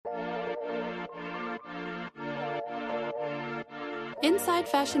Inside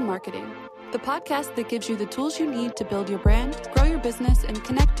Fashion Marketing, the podcast that gives you the tools you need to build your brand, grow your business, and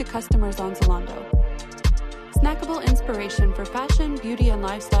connect to customers on Zalando. Snackable inspiration for fashion, beauty, and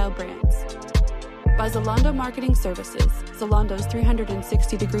lifestyle brands. By Zalando Marketing Services, Zalando's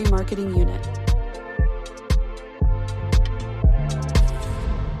 360-degree marketing unit.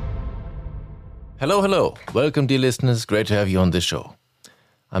 Hello. Welcome, dear listeners. Great to have you on this show.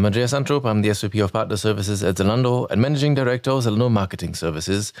 I'm Andreas Antrup. I'm the SVP of Partner Services at Zalando and Managing Director of Zalando Marketing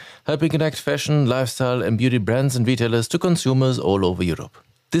Services, helping connect fashion, lifestyle, and beauty brands and retailers to consumers all over Europe.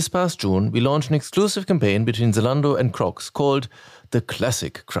 This past June, we launched an exclusive campaign between Zalando and Crocs called The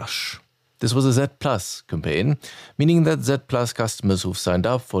Classic Crush. This was a Z Plus campaign, meaning that Z Plus customers who've signed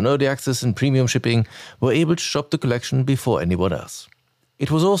up for early access and premium shipping were able to shop the collection before anyone else.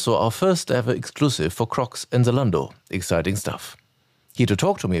 It was also our first ever exclusive for Crocs and Zalando. Exciting stuff. Here to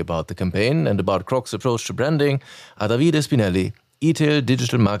talk to me about the campaign and about Crocs' approach to branding are Davide Spinelli, E-Tail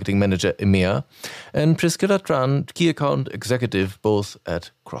Digital Marketing Manager EMEA, and Priscilla Tran, Key Account Executive, both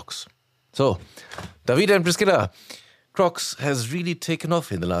at Crocs. So, Davide and Priscilla, Crocs has really taken off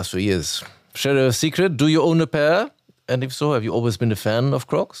in the last few years. Share a secret, do you own a pair? And if so, have you always been a fan of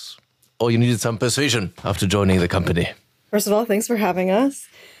Crocs? Or you needed some persuasion after joining the company? First of all, thanks for having us.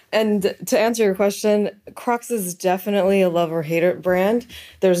 And to answer your question, Crocs is definitely a love or hate brand.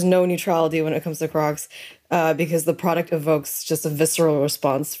 There's no neutrality when it comes to Crocs because the product evokes just a visceral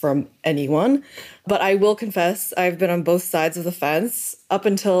response from anyone. But I will confess, I've been on both sides of the fence. Up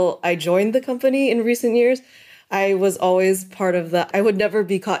until I joined the company in recent years, I was always part of the I would never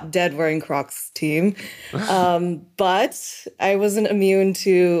be caught dead wearing Crocs team. But I wasn't immune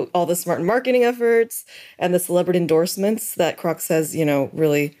to all the smart marketing efforts and the celebrity endorsements that Crocs has,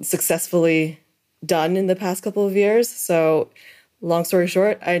 really successfully done in the past couple of years. So long story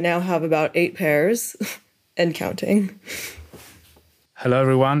short, I now have about 8 pairs and counting. Hello,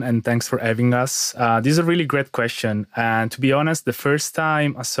 everyone, and thanks for having us. This is a really great question. And to be honest, the first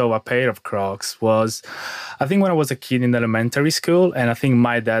time I saw a pair of Crocs was, I think when I was a kid in elementary school, and I think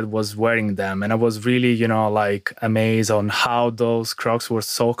my dad was wearing them. And I was really, amazed on how those Crocs were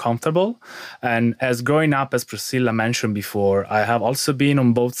so comfortable. And as growing up, as Priscilla mentioned before, I have also been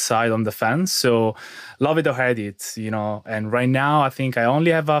on both sides on the fence. So love it or hate it, And right now, I think I only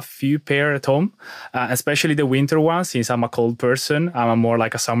have a few pair at home, especially the winter ones, since I'm a cold person. I'm more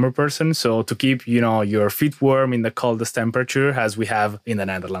like a summer person. So to keep, your feet warm in the coldest temperature, as we have in the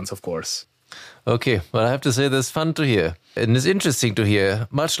Netherlands, of course. Okay, well, I have to say that's fun to hear. And it's interesting to hear,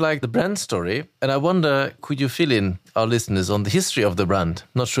 much like the brand story. And I wonder, could you fill in our listeners on the history of the brand?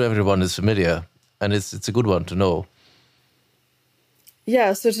 Not sure everyone is familiar, and it's a good one to know.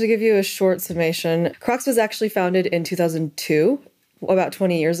 Yeah, so to give you a short summation, Crocs was actually founded in 2002, about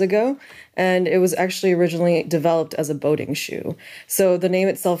 20 years ago, and it was actually originally developed as a boating shoe. So the name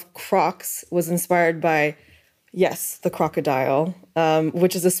itself, Crocs, was inspired by, yes, the crocodile,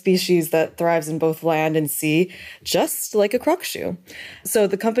 which is a species that thrives in both land and sea, just like a Croc shoe. So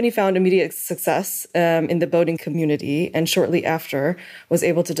the company found immediate success in the boating community, and shortly after was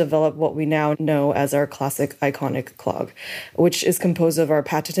able to develop what we now know as our classic iconic clog, which is composed of our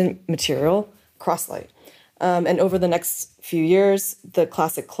patented material, Croslite. And over the next few years, the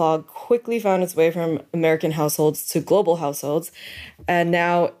classic clog quickly found its way from American households to global households, and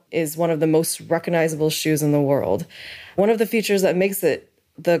now is one of the most recognizable shoes in the world. One of the features that makes it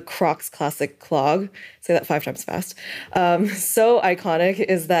the Crocs classic clog, say that 5 times fast, so iconic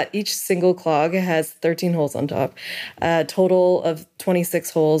is that each single clog has 13 holes on top, a total of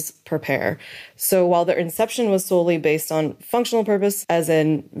 26 holes per pair. So while their inception was solely based on functional purpose, as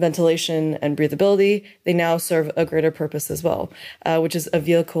in ventilation and breathability, they now serve a greater purpose as well, which is a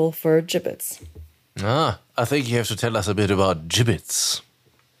vehicle for Jibbitz. I think you have to tell us a bit about Jibbitz.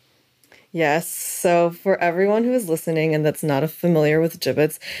 Yes. So for everyone who is listening and that's not familiar with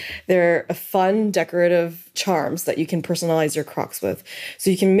Jibbitz, they're a fun, decorative charms that you can personalize your Crocs with. So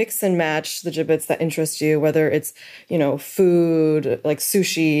you can mix and match the Jibbitz that interest you, whether it's, food like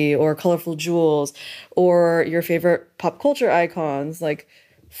sushi or colorful jewels, or your favorite pop culture icons like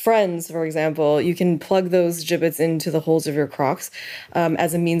Friends, for example. You can plug those Jibbitz into the holes of your Crocs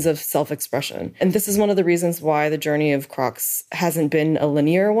as a means of self-expression. And this is one of the reasons why the journey of Crocs hasn't been a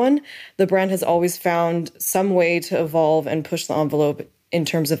linear one. The brand has always found some way to evolve and push the envelope in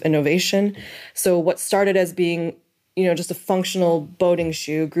terms of innovation. So what started as being, just a functional boating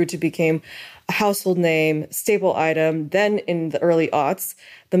shoe grew to become a household name, staple item. Then in the early aughts,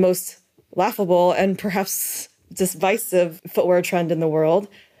 the most laughable and perhaps divisive footwear trend in the world,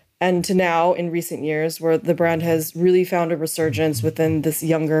 and to now in recent years where the brand has really found a resurgence within this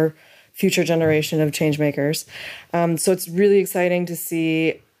younger future generation of change makers. So it's really exciting to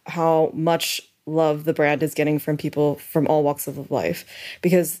see how much love the brand is getting from people from all walks of life,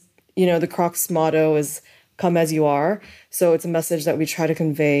 because, the Crocs motto is come as you are. So it's a message that we try to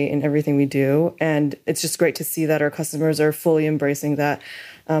convey in everything we do. And it's just great to see that our customers are fully embracing that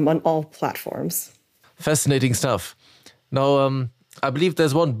on all platforms. Fascinating stuff. Now, I believe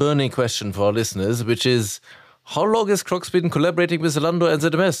there's one burning question for our listeners, which is, how long has Crocs been collaborating with Zalando and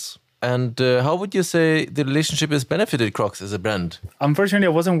ZMS? And how would you say the relationship has benefited Crocs as a brand? Unfortunately,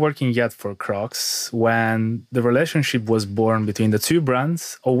 I wasn't working yet for Crocs when the relationship was born between the two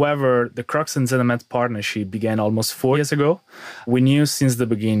brands. However, the Crocs and ZMS partnership began almost 4 years ago. We knew since the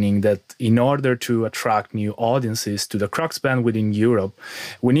beginning that in order to attract new audiences to the Crocs brand within Europe,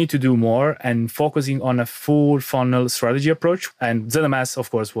 we need to do more and focusing on a full funnel strategy approach. And ZMS,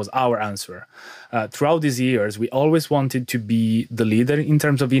 of course, was our answer. Throughout these years, we always wanted to be the leader in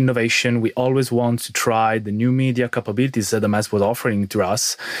terms of innovation. We always want to try the new media capabilities that ZMS was offering to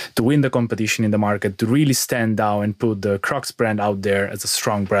us to win the competition in the market, to really stand out and put the Crocs brand out there as a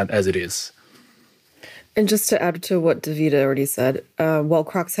strong brand as it is. And just to add to what Davide already said, while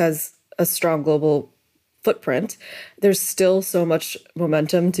Crocs has a strong global footprint, there's still so much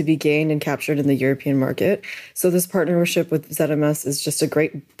momentum to be gained and captured in the European market. So this partnership with ZMS is just a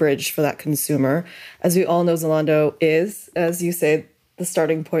great bridge for that consumer. As we all know, Zalando is, as you say, the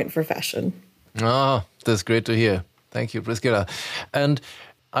starting point for fashion. Ah, that's great to hear. Thank you, Priscilla. And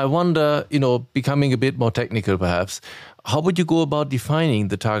I wonder, becoming a bit more technical perhaps, how would you go about defining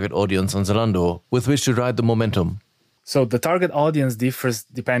the target audience on Zalando with which to ride the momentum? So the target audience differs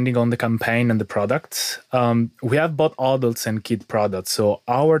depending on the campaign and the products. We have both adults and kid products. So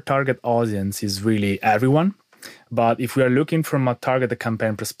our target audience is really everyone. But if we are looking from a targeted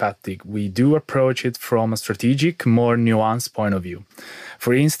campaign perspective, we do approach it from a strategic, more nuanced point of view.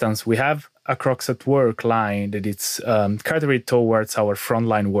 For instance, we have a Crocs at Work line that it's catered towards our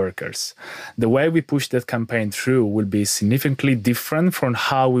frontline workers. The way we push that campaign through will be significantly different from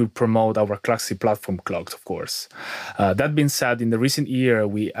how we promote our classic platform clogs, of course. That being said, in the recent year,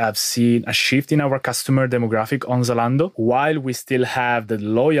 we have seen a shift in our customer demographic on Zalando. While we still have the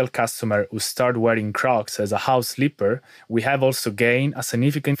loyal customer who start wearing Crocs as a house slipper, we have also gained a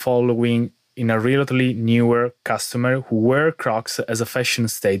significant following in a relatively newer customer who wear Crocs as a fashion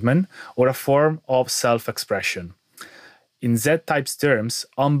statement or a form of self-expression. In Z-Type's terms,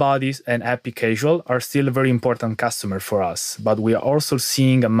 on-bodies and happy casual are still a very important customer for us, but we are also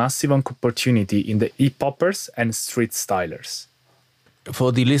seeing a massive opportunity in the hip-hoppers and street stylers.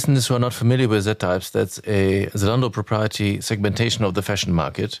 For the listeners who are not familiar with Z-Types, that's a Zalando proprietary segmentation of the fashion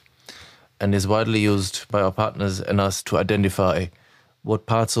market and is widely used by our partners and us to identify what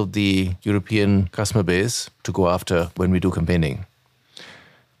parts of the European customer base to go after when we do campaigning.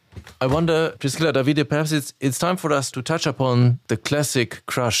 I wonder, Priscilla, Davide, perhaps it's time for us to touch upon the classic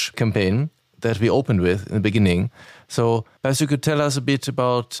Crush campaign that we opened with in the beginning. So perhaps you could tell us a bit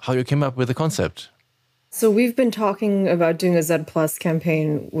about how you came up with the concept. So we've been talking about doing a Z Plus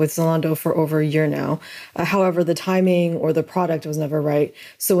campaign with Zalando for over a year now. However, the timing or the product was never right.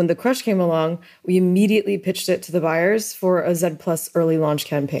 So when the Crush came along, we immediately pitched it to the buyers for a Z Plus early launch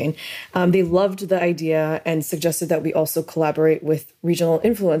campaign. They loved the idea and suggested that we also collaborate with regional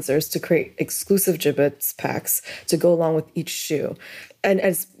influencers to create exclusive Jibbitz packs to go along with each shoe. And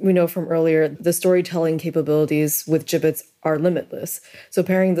as we know from earlier, the storytelling capabilities with Jibbitz are limitless. So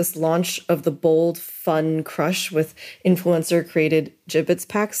pairing this launch of the bold, fun Crush with influencer-created Jibbitz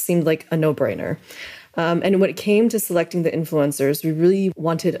packs seemed like a no-brainer. And when it came to selecting the influencers, we really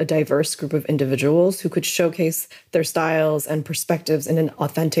wanted a diverse group of individuals who could showcase their styles and perspectives in an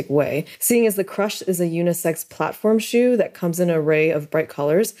authentic way. Seeing as the Crush is a unisex platform shoe that comes in an array of bright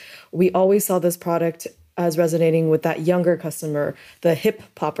colors, we always saw this product as resonating with that younger customer, the hip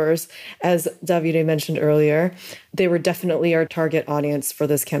poppers, as Davide mentioned earlier. They were definitely our target audience for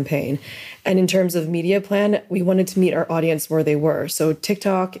this campaign. And in terms of media plan, we wanted to meet our audience where they were. So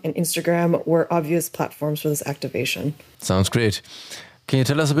TikTok and Instagram were obvious platforms for this activation. Sounds great. Can you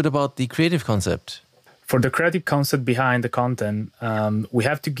tell us a bit about the creative concept? For the creative concept behind the content, we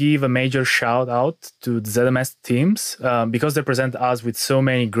have to give a major shout out to the ZMS teams because they present us with so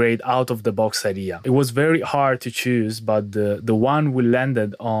many great out-of-the-box ideas. It was very hard to choose, but the one we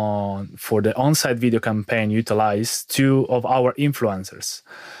landed on for the on-site video campaign utilized two of our influencers,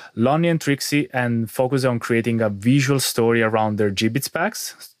 Lonnie and Trixie, and focused on creating a visual story around their Jibbitz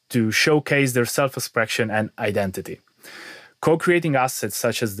packs to showcase their self-expression and identity. Co-creating assets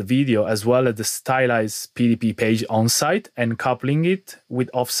such as the video as well as the stylized PDP page on-site and coupling it with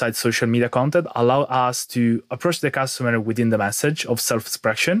off-site social media content allow us to approach the customer within the message of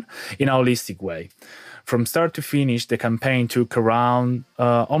self-expression in a holistic way. From start to finish, the campaign took around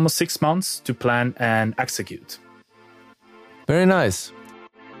almost 6 months to plan and execute. Very nice.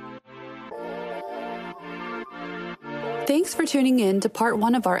 Thanks for tuning in to part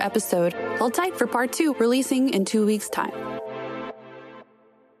 1 of our episode. Hold tight for part 2, releasing in 2 weeks' time.